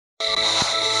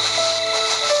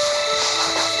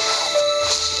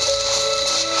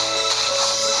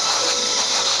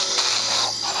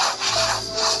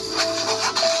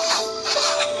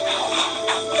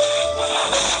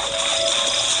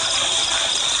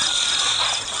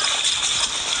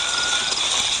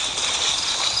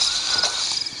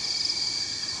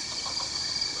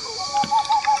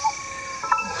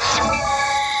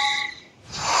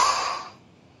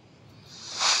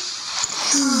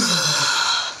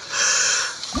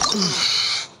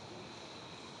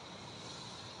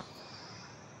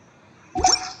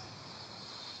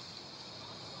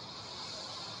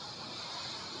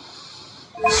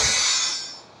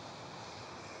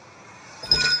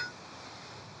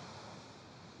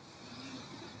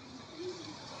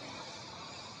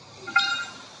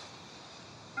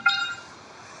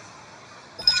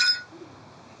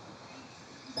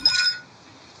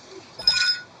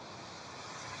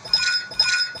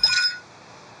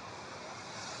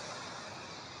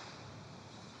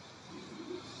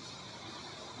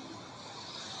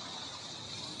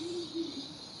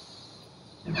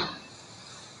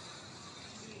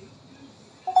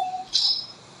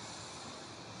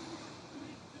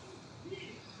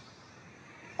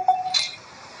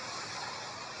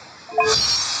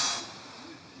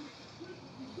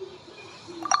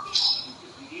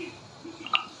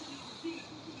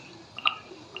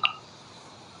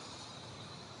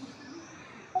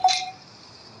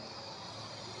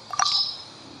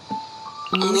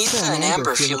Lisa and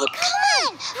Amber feel a...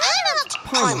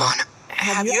 Come on! Paimon,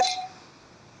 have you...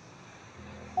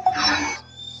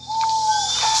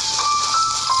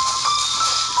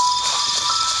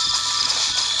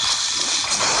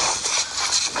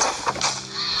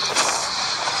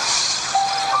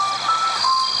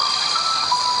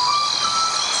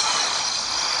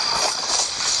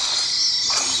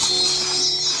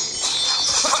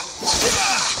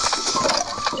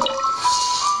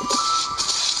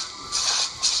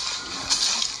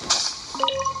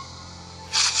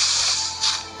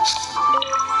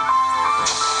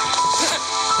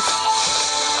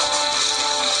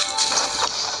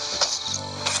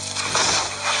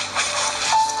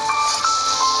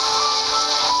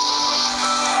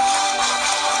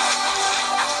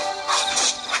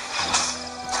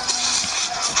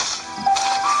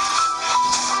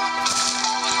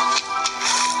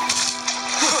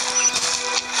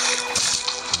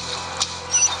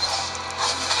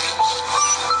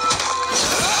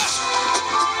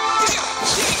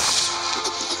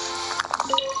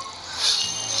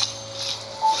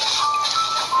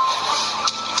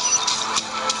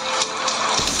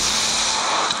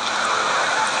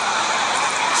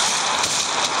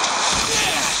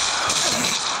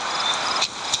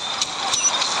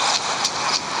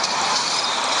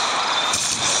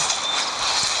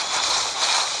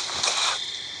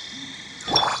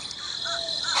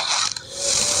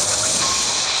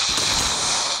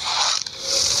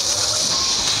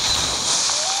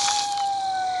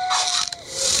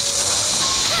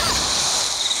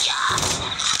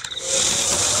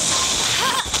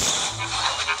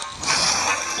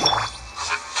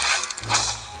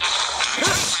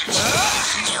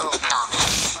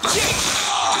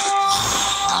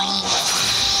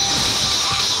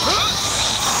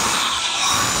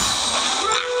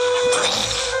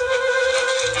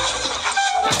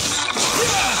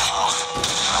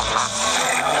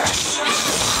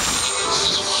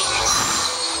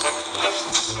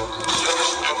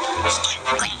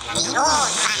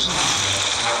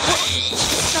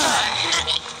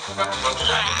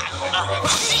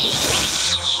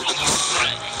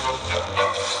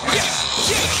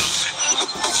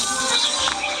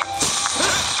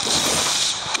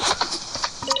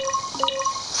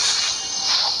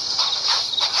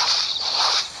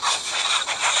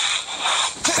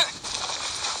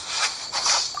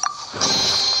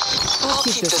 I'll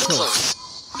keep this close.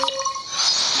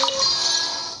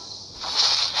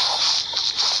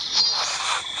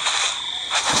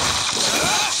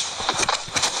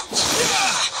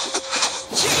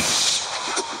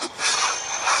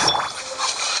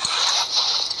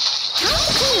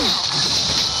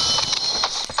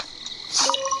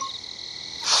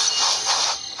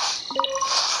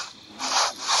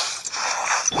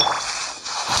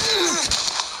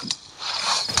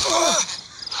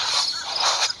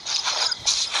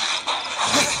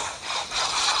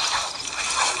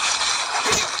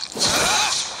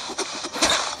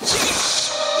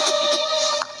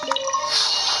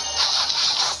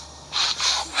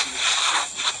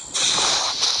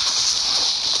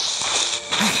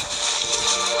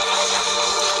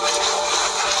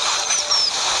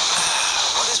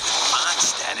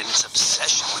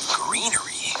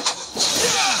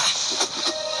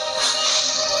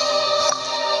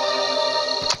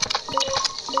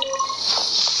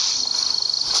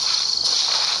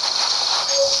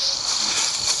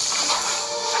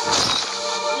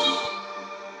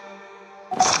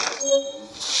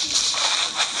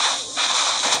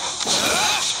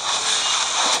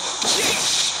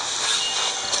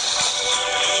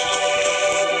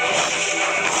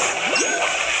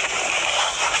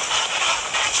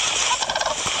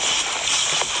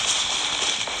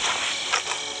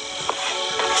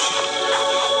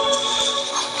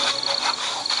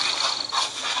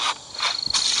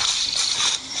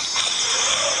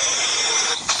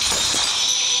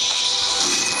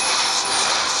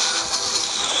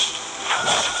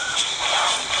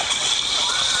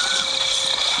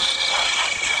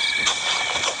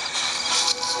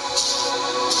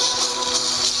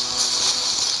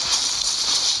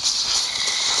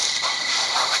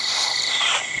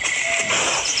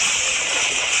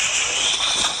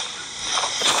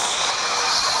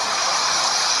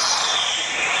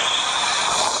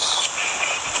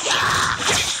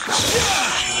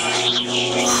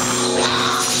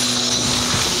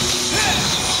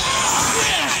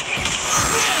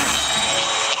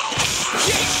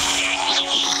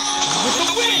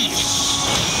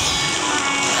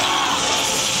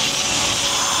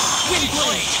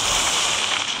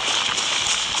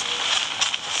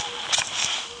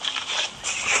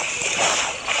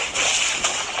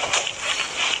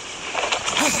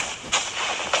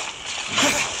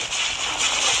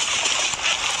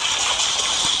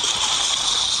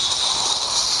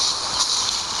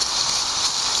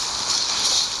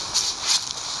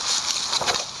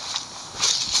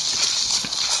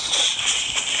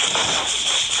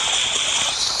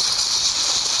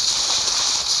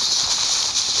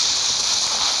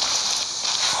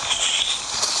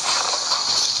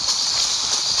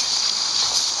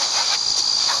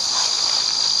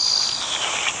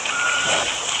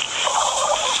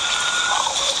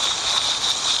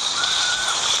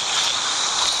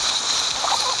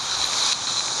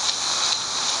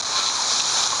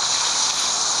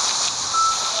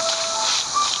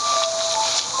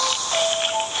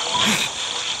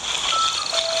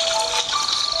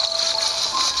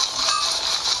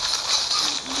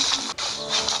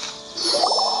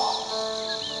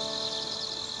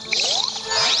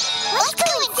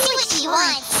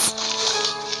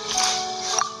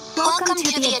 Welcome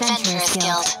to the Adventurers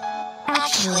Guild.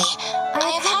 Actually,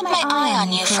 I have had my eye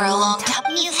on you for a long time.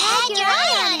 You've had your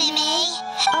eye on him, eh?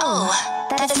 Oh,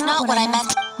 that is not what I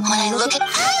meant when I look at...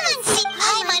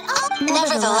 Paimon, oh!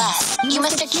 Nevertheless, you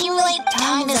must accumulate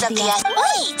time is of the essence.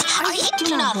 Wait, are you...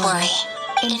 Do not worry.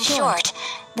 In short,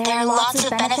 there are lots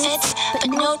of benefits, but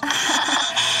no...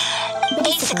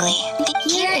 Basically,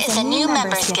 here is a new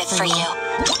member's gift for you.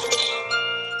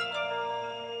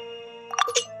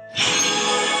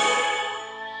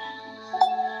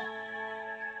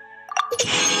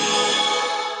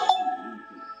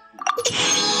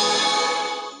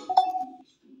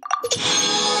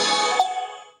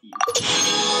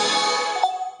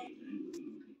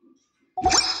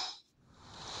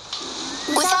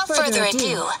 Without further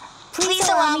ado, please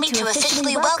allow me to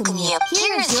officially welcome you.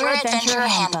 Here is your Adventurer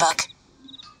Handbook.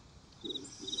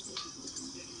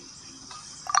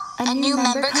 A new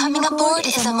member coming aboard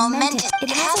is a momentous. It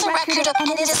has a record of, and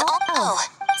it is all. Oh,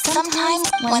 sometimes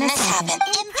when this happens,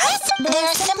 Impressive! there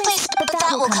are simply, but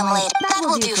that will come later. That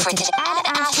will do for today. Ad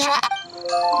Astra.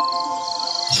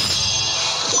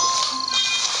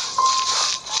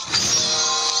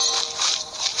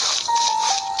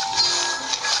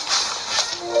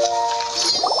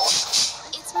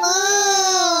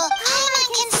 Ooh, Paimon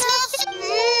can smell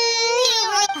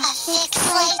a thick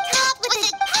slate top with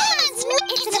a Paimon's milk.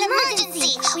 It's an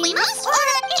emergency. We must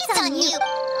order. It's on you.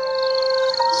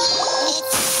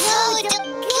 It's so good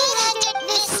under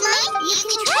this light. You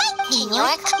can try it,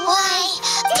 York. Why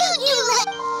don't you let...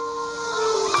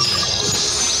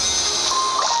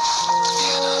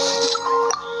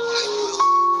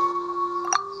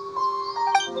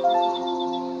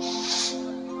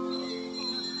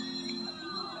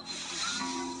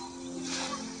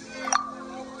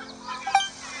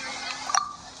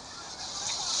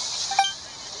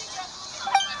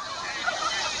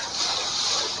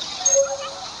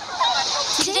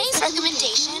 Today's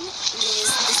recommendation is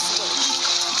the steak.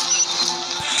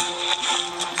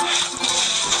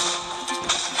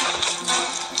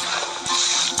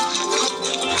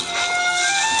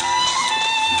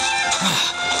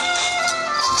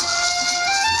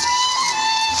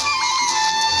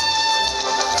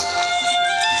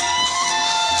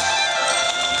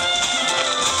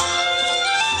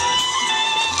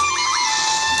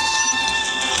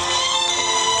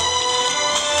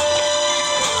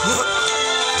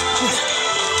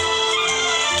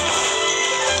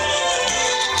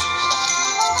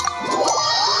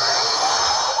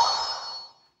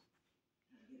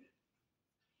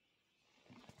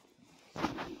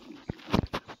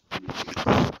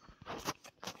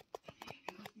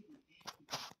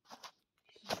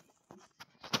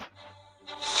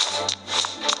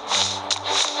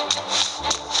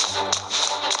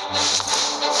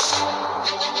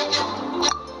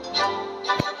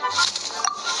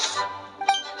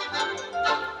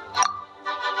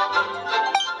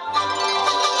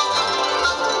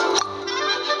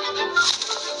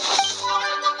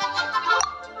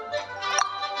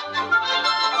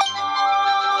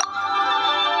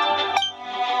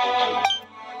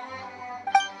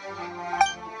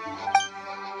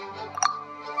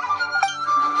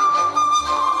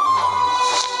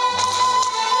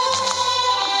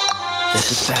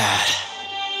 This is bad.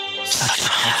 Such a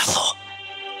hassle.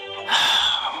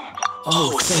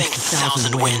 Oh, thank the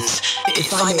thousand winds.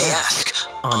 If I may ask,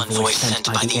 envoy sent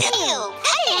by the end. Ew,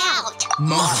 cut it out!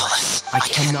 Marvelous. I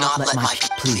cannot let my...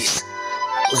 Please.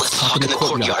 Let's talk in the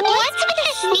courtyard. What's with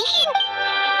this mean?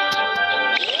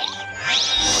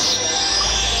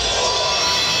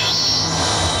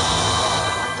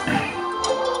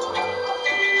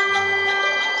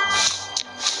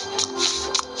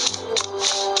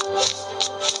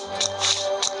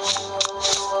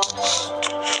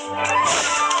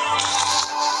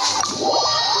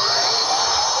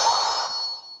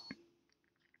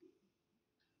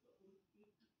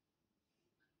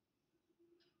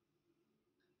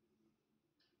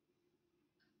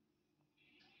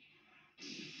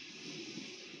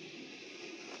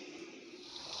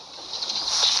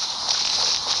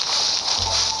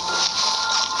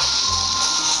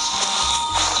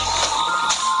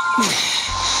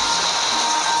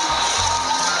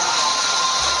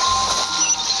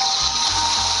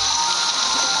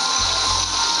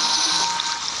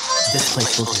 This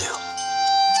place will do.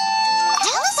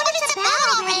 Tell us what it's about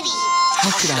already.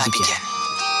 How should I begin?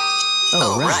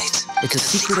 Oh, right. It's a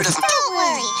secret of... Don't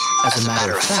worry. As a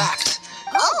matter of fact...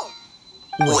 Oh,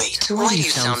 Wait, why do you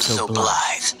sound so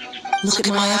blithe? Look at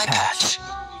my eye patch.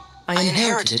 I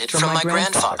inherited it from my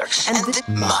grandfather, and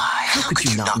how could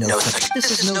you not know such?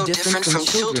 This is no different from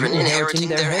children inheriting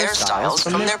their hairstyles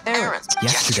from their parents.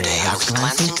 Yesterday, I was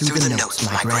glancing through the notes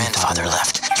my grandfather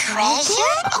left.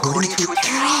 treasure? According to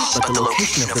but the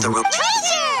location of the root.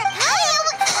 Treasure!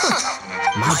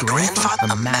 My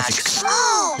grandfather, a magic sword.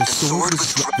 Oh, The sword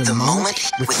was dropped the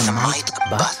moment with the might,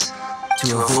 but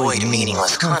to avoid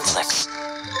meaningless conflicts.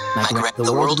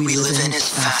 The world we live in is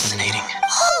fascinating.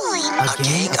 holy A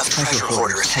gang of treasure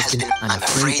hoarders has been, I'm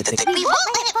afraid that they... We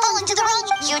won't let it fall into the wrong.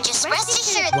 You just rest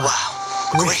assured.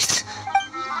 Wow, great.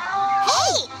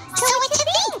 Hey, so what you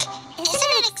think?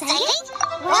 Isn't it exciting?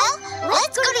 Well,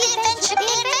 let's go to the adventure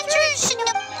big